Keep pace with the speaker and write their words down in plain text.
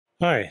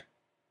Hi,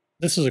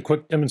 this is a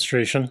quick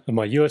demonstration of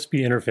my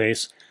USB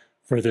interface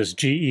for this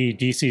GE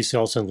DC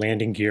Celson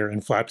landing gear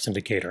and flaps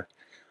indicator.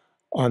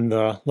 On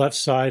the left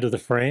side of the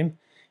frame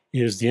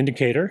is the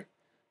indicator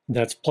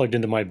that's plugged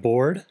into my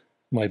board.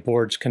 My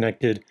board's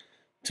connected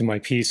to my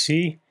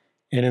PC,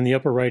 and in the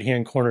upper right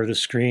hand corner of the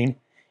screen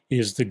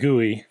is the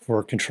GUI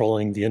for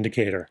controlling the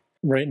indicator.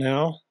 Right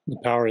now the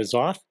power is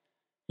off,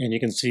 and you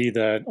can see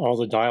that all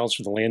the dials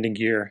for the landing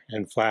gear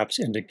and flaps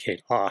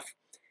indicate off.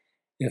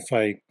 If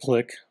I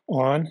click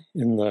on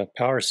in the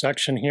power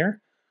section here,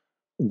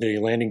 the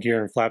landing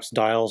gear and flaps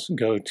dials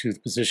go to the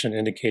position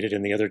indicated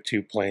in the other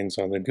two planes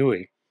on the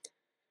GUI.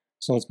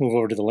 So let's move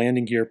over to the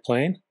landing gear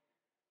plane.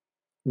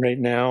 Right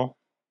now,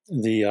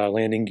 the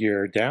landing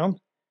gear down.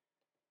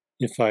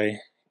 If I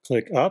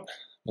click up,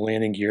 the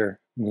landing gear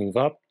move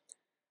up.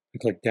 I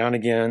click down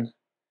again,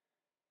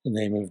 and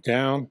they move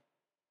down.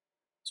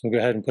 So we'll go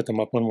ahead and put them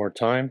up one more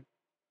time.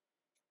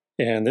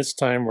 And this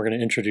time we're going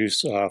to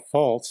introduce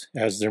fault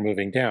as they're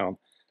moving down.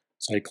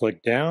 So I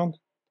click down,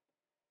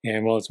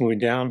 and while it's moving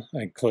down,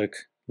 I click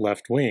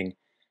left wing.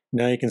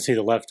 Now you can see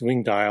the left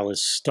wing dial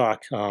is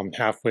stuck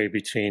halfway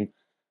between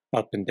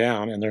up and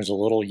down, and there's a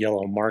little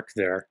yellow mark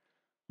there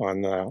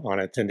on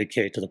it to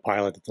indicate to the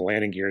pilot that the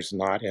landing gear is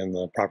not in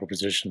the proper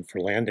position for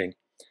landing.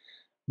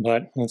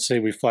 But let's say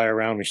we fly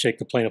around, we shake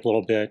the plane up a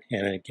little bit,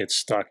 and it gets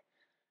stuck.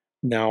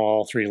 Now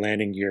all three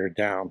landing gear are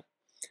down.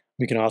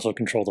 We can also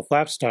control the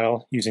flaps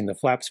dial using the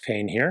flaps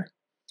pane here.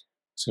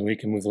 So we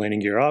can move the landing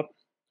gear up,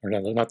 or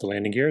not the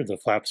landing gear, the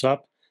flaps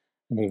up,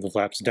 and move the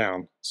flaps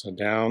down. So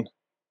down,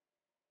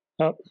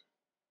 up,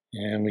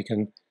 and we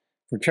can,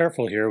 if we're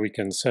careful here, we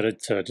can set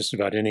it to just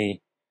about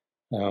any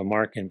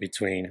mark in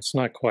between. It's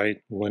not quite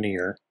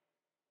linear.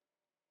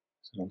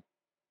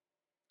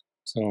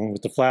 So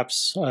with the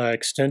flaps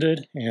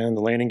extended and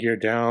the landing gear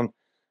down,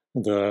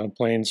 the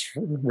plane's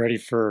ready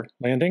for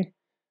landing.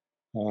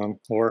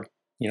 Or,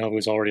 if it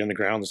was already on the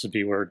ground, this would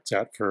be where it's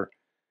at for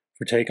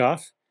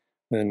takeoff.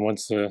 Then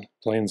once the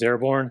plane's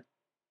airborne,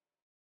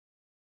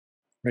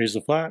 raise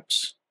the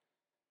flaps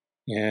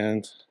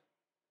and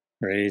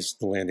raise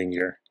the landing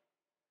gear.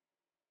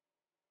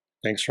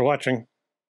 Thanks for watching.